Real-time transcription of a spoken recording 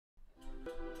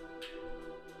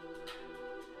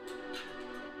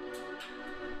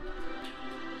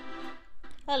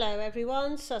Hello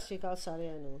everyone, Sat Sri Akal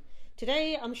ਸਾਰਿਆਂ ਨੂੰ।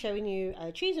 Today I'm showing you a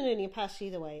cheese and onion pasty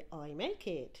the way I make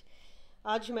it.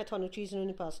 ਅੱਜ ਮੈਂ ਤੁਹਾਨੂੰ cheese and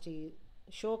onion pasty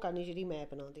show ਕਰਨੀ ਜਿਹੜੀ ਮੈਂ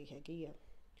ਬਣਾਉਂਦੀ ਹੈਗੀ ਆ।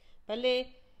 ਪਹਿਲੇ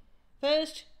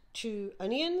first 2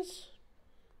 onions,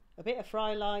 a bit of fry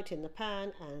light in the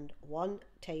pan and 1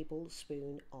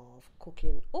 tablespoon of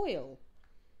cooking oil.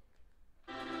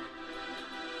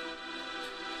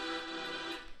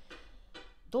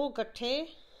 ਦੋ ਗੱਠੇ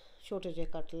ਛੋਟੇ ਜਿਹੇ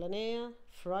ਕੱਟ ਲੈਣੇ ਆ।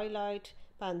 ਫਰਾਈ ਲਾਈਟ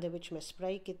ਪੈਨ ਦੇ ਵਿੱਚ ਮੈਂ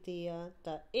ਸਪਰੇ ਕੀਤੀ ਆ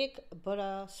ਤਾਂ 1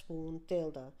 ਬੜਾ ਸਪੂਨ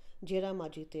ਤੇਲ ਦਾ, ਜਿਹੜਾ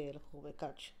ਮਰਜ਼ੀ ਤੇਲ ਹੋਵੇ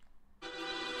ਘਰ 'ਚ।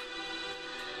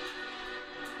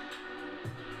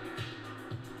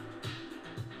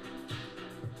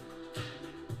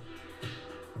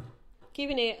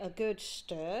 Giving it a good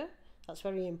stir, that's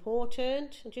very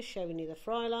important. I'm just showing you the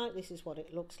fry light. This is what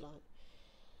it looks like.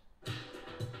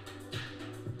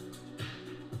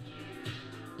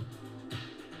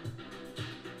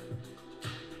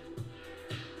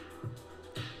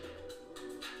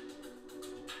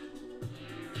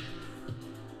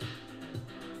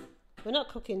 We're not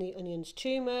cooking the onions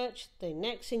too much. The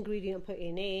next ingredient I'm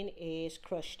putting in is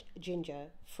crushed ginger,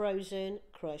 frozen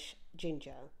crushed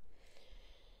ginger.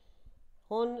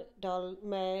 ਹੁਣ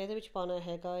मैं ਇਹਦੇ ਵਿੱਚ ਪਾਣਾ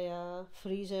ਹੈਗਾ ਆ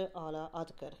freezer वाला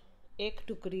अदरक, 1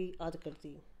 टुकड़ी अदरक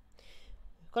दी.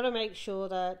 Got to make sure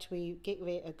that we give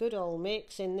it a good old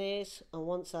mix in this, and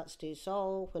once that's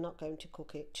dissolved, we're not going to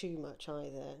cook it too much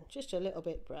either, just a little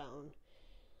bit brown.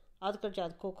 अदरक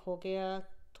जब cook हो गया,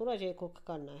 थोड़ा जिहा cook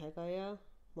करना हैगा आ,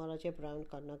 माड़ा जिहा brown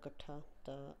करना गट्ठा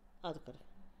दा अदरक.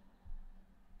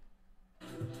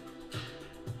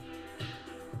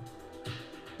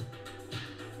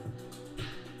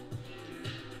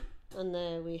 And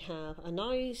there we have a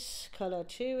nice colour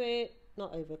to it,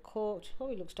 not overcooked.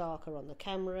 Probably looks darker on the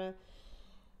camera.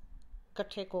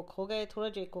 Gatte cook ho gaye,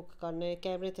 thoda jiha cook karne,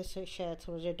 camera te shayad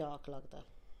thoda jiha dark lagda.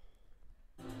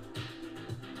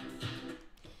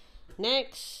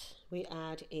 Next we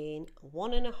add in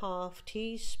 1.5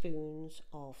 teaspoons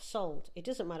of salt. It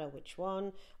doesn't matter which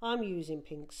one, I'm using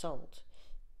pink salt.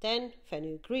 Then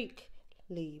Fenugreek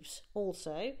leaves,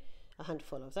 also a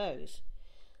handful of those.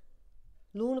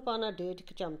 लूण पाना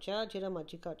 1.5 चमचा, जिहड़ा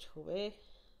मर्जी घर च होवे,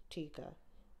 ठीक है.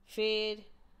 फिर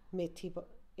मेथी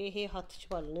ਇਹ ਹੱਥ 'ਚ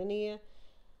ਪਾ ਲੈਣੀ ਹੈ,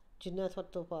 ਜਿੰਨਾ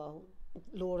ਤੁਹਾਡੇ ਤੋਂ ਪਾਓ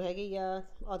ਲੋੜ ਹੈਗੀ ਆ.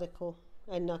 ਆਹ ਦੇਖੋ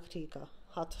ਇੰਨਾ ਕੁ ਠੀਕ ਆ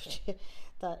ਹੱਥ 'ਚ,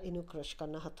 ਤਾਂ ਇਹਨੂੰ ਕ੍ਰਸ਼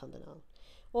ਕਰਨਾ ਹੱਥਾਂ ਦੇ ਨਾਲ.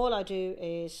 All I do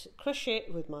is crush it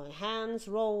with my hands,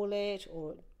 roll it or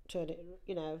turn it,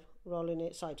 you know, rolling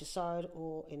it side to side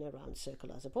or in a round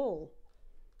circle as a ball.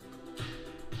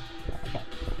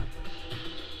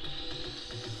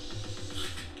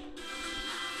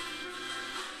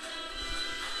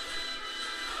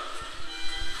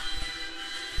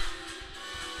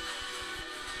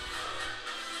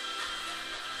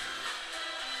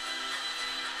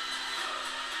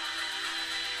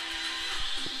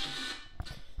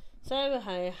 So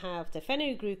I have the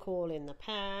fenugreek all in the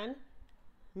pan.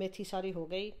 Methi sari ho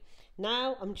gayi.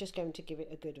 Now I'm just going to give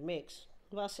it a good mix.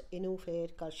 Bas inu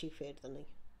fed karshi fed dani.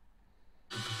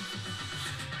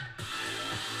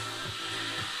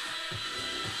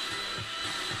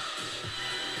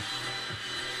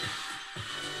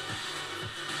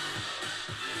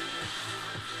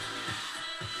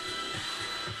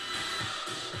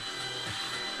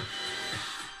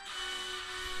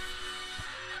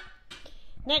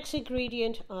 Next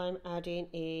ingredient, I'm adding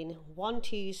in 1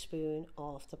 teaspoon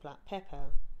of the black pepper.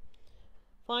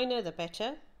 Finer the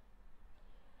better.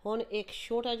 ਹੁਣ एक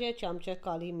छोटा जिहा चमचा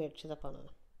काली मिर्च दा पाना.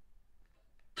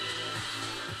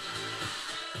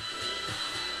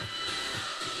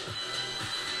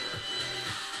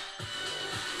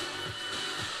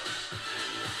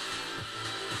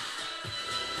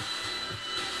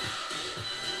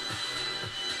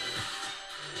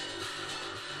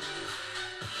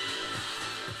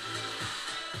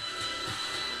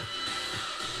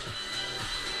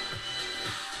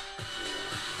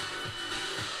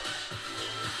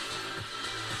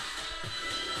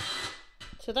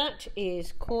 So that is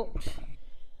cooked.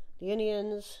 The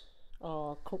onions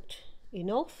are cooked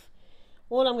enough.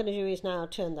 All I'm going to do is now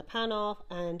turn the pan off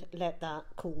and let that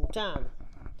cool down.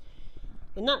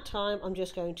 In that time, I'm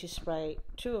just going to spray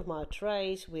 2 of my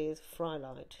trays with fry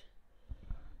light.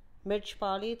 मिर्च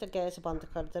पा ली तो gas बंद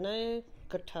कर देना है,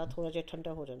 गट्ठा थोड़ा जिहा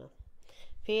ठंडा हो जाना.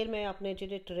 फिर मैं अपने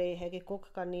जिहड़े ट्रे है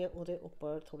कुक करनी है उहदे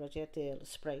उपर थोड़ा जिहा तेल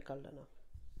स्प्रे कर लेना,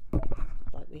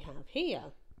 like we have here.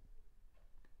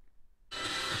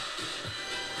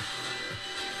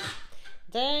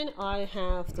 Then I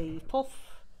have the puff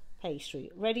pastry,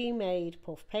 ready-made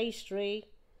puff pastry.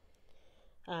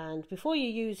 And before you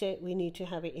use it, we need to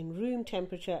have it in room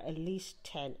temperature at least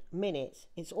 10 minutes.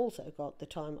 It's also got the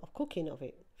time of cooking of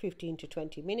it, 15 to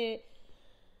 20 minutes,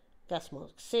 gas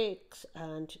mark 6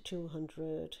 and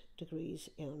 200 degrees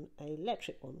on an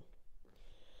electric one.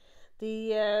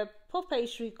 The puff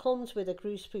pastry comes with a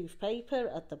greaseproof paper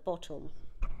at the bottom.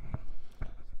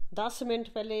 10 minute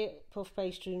पहले puff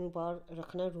pastry ਨੂੰ ਬਾਹਰ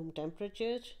ਰੱਖਣਾ room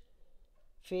temperature 'ਚ,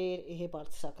 ਫਿਰ ਇਹ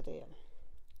ਵਰਤ ਸਕਦੇ ਆ।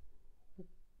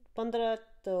 15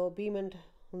 ਤੋਂ 20 ਮਿੰਟ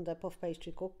ਹੁੰਦਾ puff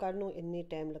pastry ਕੁੱਕ ਕਰਨ ਨੂੰ, ਇੰਨੀ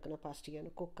ਟਾਈਮ ਲੱਗਣਾ ਪਾਸਟੀਆਂ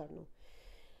ਨੂੰ ਕੁੱਕ ਕਰਨ ਨੂੰ।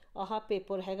 ਆਹ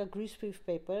ਪੇਪਰ ਹੈਗਾ greaseproof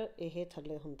ਪੇਪਰ, ਇਹ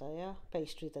ਥੱਲੇ ਹੁੰਦਾ ਆ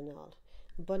ਪੇਸਟਰੀ ਦੇ ਨਾਲ।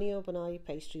 ਬਣੀ ਬਣਾਈ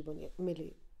ਪੇਸਟਰੀ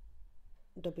ਮਿਲੀ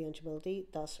ਡੱਬਿਆਂ 'ਚ ਮਿਲਦੀ।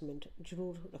 10 ਮਿੰਟ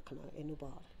ਜ਼ਰੂਰ ਰੱਖਣਾ ਇਹਨੂੰ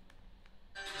ਬਾਹਰ।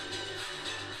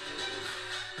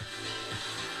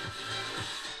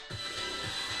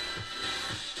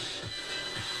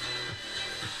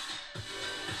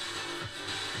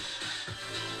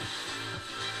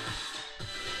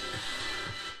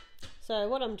 So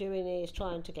what I'm doing is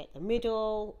trying to get the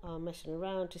middle. I'm messing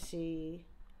around to see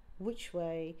which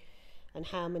way and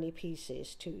how many pieces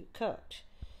to cut.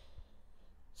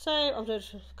 So I'm going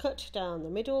to cut down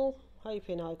the middle,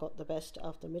 hoping I got the best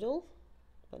of the middle,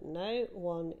 but no,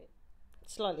 one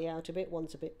slightly out a bit,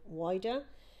 one's a bit wider,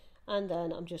 and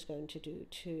then I'm just going to do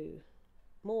 2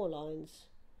 more lines,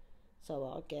 so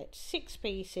I'll get 6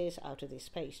 pieces out of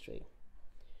this pastry.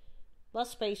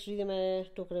 बस pastry के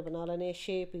मैं टुकड़े बना लेने,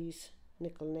 6 piece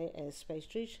निकलने as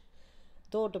pastries.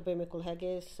 2 डब्बे मेरे को है,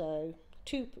 so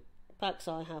 2 packs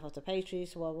I have of the pastry,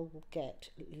 so I will get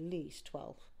at least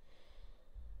 12.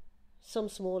 Some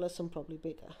smaller, some probably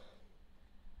bigger.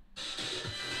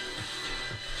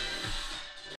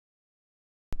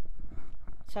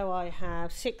 So I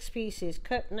have 6 pieces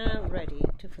cut now, ready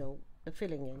to fill the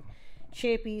filling in.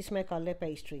 6 piece में कर ले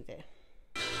pastry there.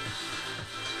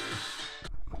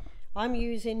 I'm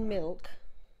using milk,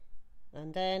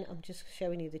 and then I'm just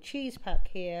showing you the cheese pack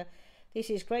here. This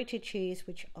is grated cheese,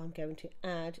 which I'm going to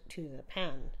add to the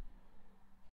pan.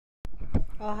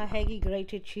 ਆਹ ਹੈਗੀ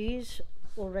grated cheese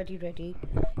already ready.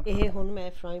 ਇਹ ਹੁਣ ਮੈਂ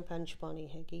frying pan 'ਚ ਪਾਣੀ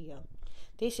ਹੈਗੀ ਆ।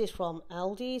 This is from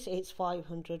Aldi's. It's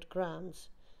 500 grams.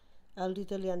 Aldi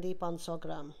ਤੋਂ ਲਿਆਂਦੀ 500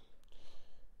 gram.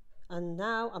 And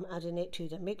now I'm adding it to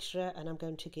the mixture, and I'm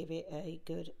going to give it a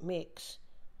good mix.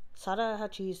 ਸਾਰਾ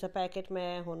ਚੀਜ਼ ਦਾ ਪੈਕਟ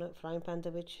ਮੈਂ ਹੁਣ ਫਰਾਈਂਗ ਪੈਨ ਦੇ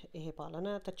ਵਿੱਚ ਇਹ ਪਾ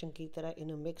ਲੈਣਾ ਤੇ ਚੰਗੀ ਤਰ੍ਹਾਂ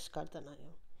ਇਹਨੂੰ ਮਿਕਸ ਕਰ ਦੇਣਾ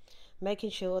ਹੈ।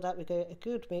 Making sure that we get a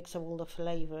good mix of all the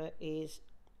flavour is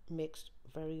mixed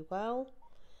very well.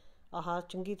 ਆਹ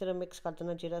ਚੰਗੀ ਤਰ੍ਹਾਂ ਮਿਕਸ ਕਰ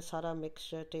ਦੇਣਾ, ਜਿਹੜਾ ਸਾਰਾ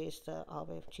ਮਿਕਸਚਰ ਟੇਸਟ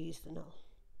ਆਵੇ ਚੀਜ਼ ਦੇ ਨਾਲ।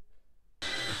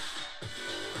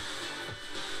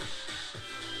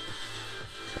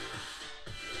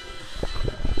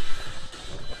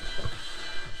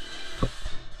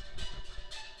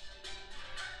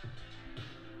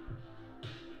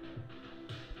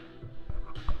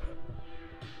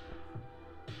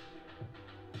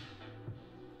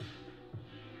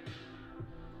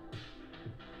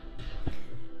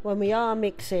 When we are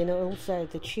mixing also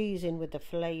the cheese in with the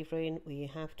flavouring, we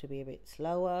have to be a bit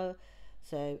slower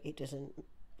so it doesn't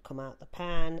come out the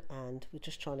pan, and we're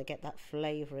just trying to get that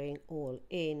flavouring all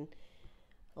in,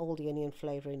 all the onion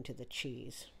flavour into the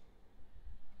cheese.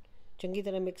 ਚੰਗੀ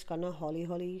ਤਰ੍ਹਾਂ mix ਕਰਨਾ ਹੌਲੀ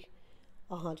ਹੌਲੀ।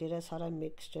 ਆਹ ਜਿਹੜਾ ਸਾਰਾ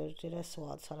mixture ਜਿਹੜਾ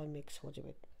ਸਵਾਦ ਸਾਰਾ ਮਿਕਸ ਹੋ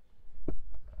ਜਾਵੇ।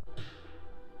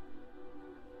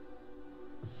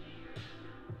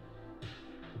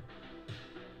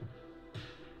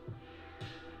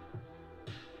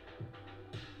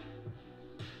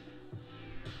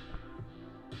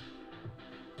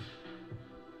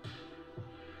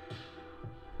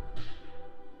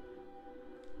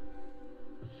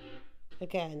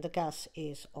 Again, the gas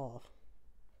is off.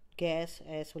 Gas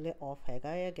is off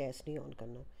हैगा या gas नहीं on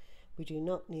करना. We do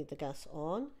not need the gas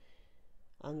on,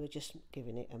 and we're just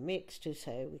giving it a mix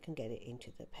so we can get it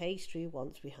into the pastry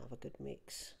once we have a good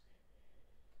mix.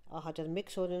 आह जब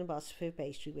mix हो जाए बस फिर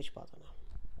pastry विच पा देना।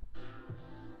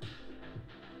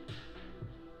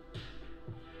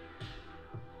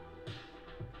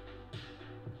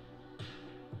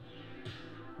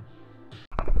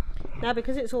 Now,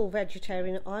 because it's all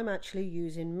vegetarian, I'm actually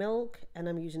using milk, and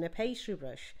I'm using a pastry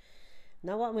brush.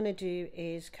 Now what I'm going to do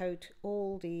is coat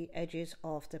all the edges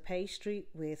of the pastry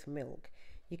with milk.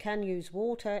 You can use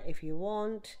water if you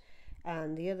want,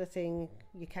 and the other thing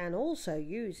you can also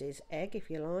use is egg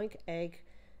if you like, egg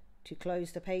to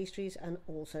close the pastries and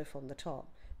also from the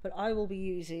top. But I will be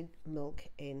using milk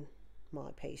in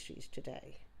my pastries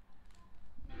today.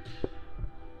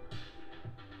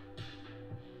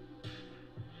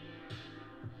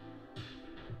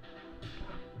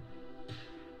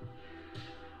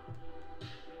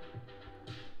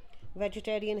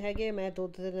 Vegetarian हैगे मैं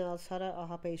दुध दे नाल सारा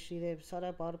आह pastry दे सारा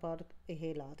बार यह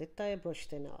ला दिता है brush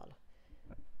दे नाल।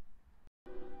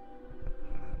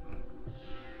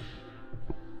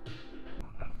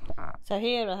 So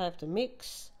here I have the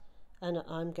mix, and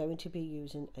I'm going to be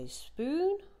using a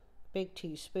spoon, big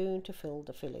teaspoon, to fill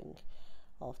the filling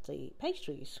of the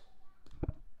pastries.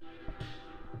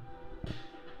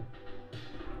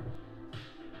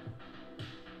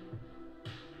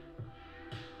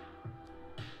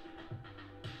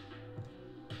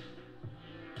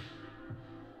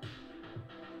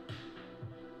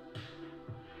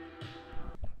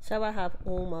 So I have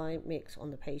all my mix on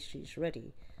the pastries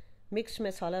ready. Mixed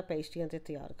masala pastry and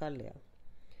tiyar kar liya.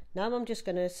 Now I'm just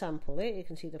going to sample it. You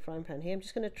can see the frying pan here. I'm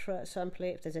just going to sample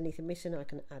it. If there's anything missing, I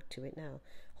can add to it now.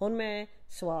 Hun main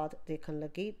swad dekhan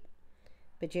lagi.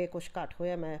 Pe je kuch ghat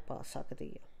hoya main pa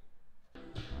sakdi ha.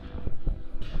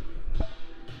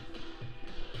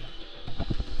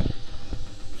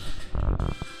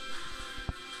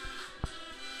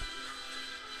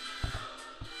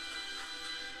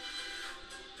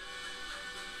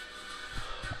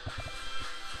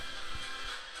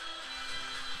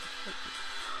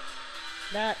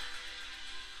 That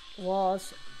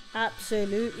was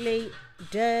absolutely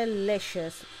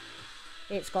delicious.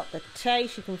 It's got the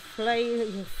taste, you can flavor,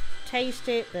 you can taste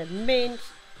it, the mint,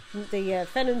 the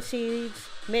fennel seeds,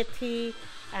 methi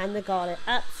and the garlic.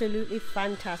 Absolutely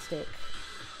fantastic.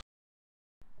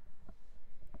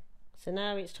 So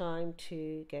now it's time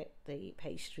to get the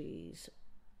pastries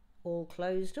all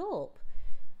closed up.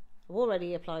 I've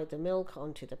already applied the milk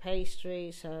onto the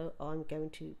pastry, so I'm going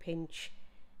to pinch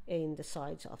in the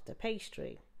sides of the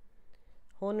pastry.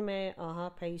 Hun main aha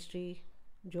pastry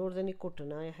jor de nahi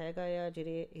kutna hega ya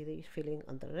jehde idi filling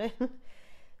andar rahe.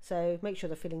 So make sure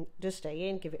the filling does stay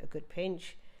in, give it a good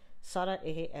pinch. Sara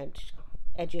eh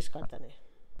edges kar dene,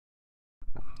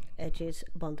 edges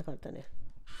band kar dene.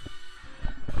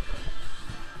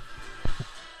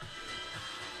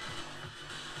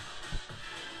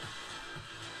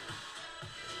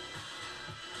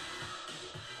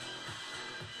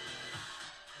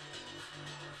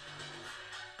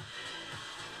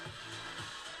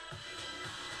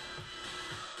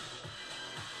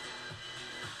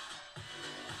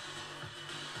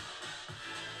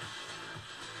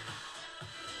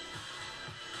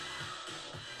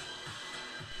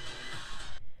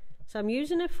 So I'm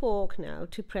using a fork now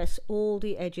to press all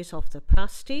the edges of the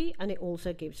pasty, and it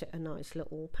also gives it a nice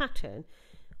little pattern.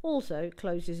 Also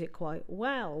closes it quite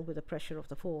well with the pressure of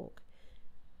the fork.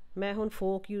 मैं हुन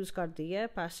fork use करदी है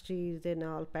pastry दे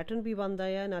नाल pattern भी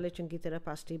बनदा है नाले चंगी तरह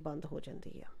pastry बंद हो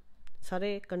जाती है।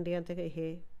 सारे कंडियां ते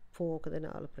यह fork दे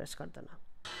नाल press कर देना।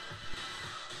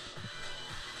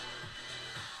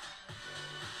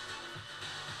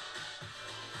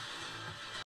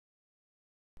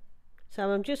 So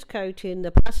I'm just coating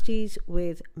the pasties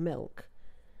with milk.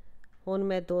 Hun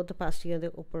मैं दूध pasties दे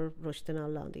ऊपर ब्रश दे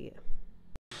नाल लांदी है।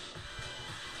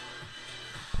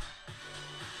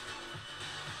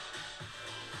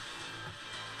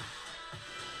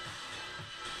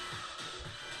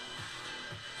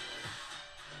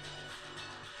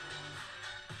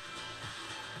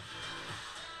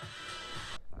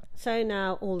 So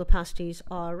now all the pasties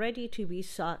are ready to be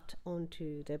sat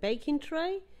onto the baking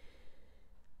tray.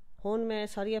 ਹੁਣ मैं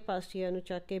सारिया पास्टियां नु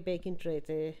चक के baking tray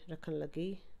ते रखन लगी.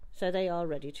 So they are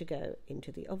ready to go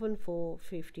into the oven for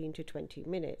 15 to 20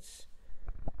 minutes.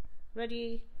 Ready?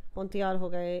 ਹੁਣ ਤਿਆਰ ਹੋ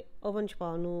ਗਏ. oven ਚ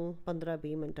ਪਾ ਨੂੰ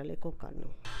 15-20 ਮਿੰਟ ਲਈ ਕੁੱਕ ਕਰ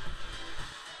ਨੂੰ.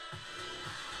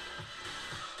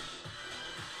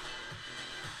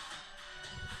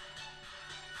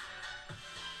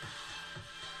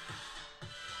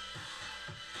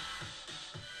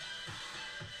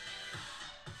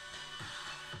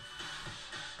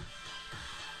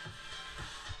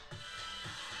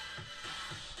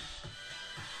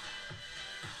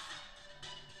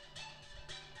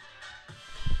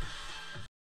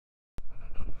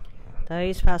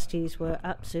 Those pasties were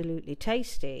absolutely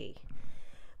tasty.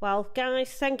 Well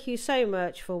guys, thank you so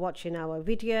much for watching our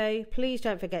video. Please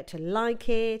don't forget to like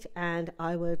it, and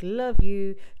I would love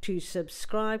you to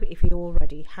subscribe if you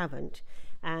already haven't,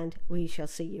 and we shall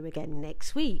see you again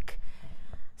next week.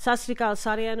 ਸਤਿ ਸ਼੍ਰੀ ਅਕਾਲ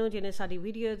ਸਾਰਿਆਂ ਨੂੰ ਜਿਹਨੇ ਸਾਡੀ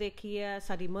video ਦੇਖੀ ਹੈ.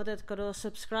 ਸਾਡੀ ਮਦਦ ਕਰੋ,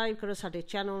 ਸਬਸਕ੍ਰਾਈਬ ਕਰੋ ਸਾਡੇ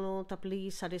ਚੈਨਲ ਨੂੰ, ਤਾਂ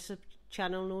ਪਲੀਜ਼ ਸਾਡੇ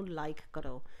ਚੈਨਲ ਨੂੰ ਲਾਈਕ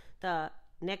ਕਰੋ. ਤਾਂ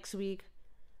ਨੈਕਸਟ ਵੀਕ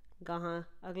ਗਾਹਾਂ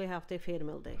ਅਗਲੇ ਹਫਤੇ ਫੇਰ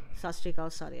ਮਿਲਦੇ. ਸਤਿ ਸ਼੍ਰੀ ਅਕਾਲ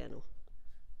ਸਾਰਿਆਂ ਨੂੰ.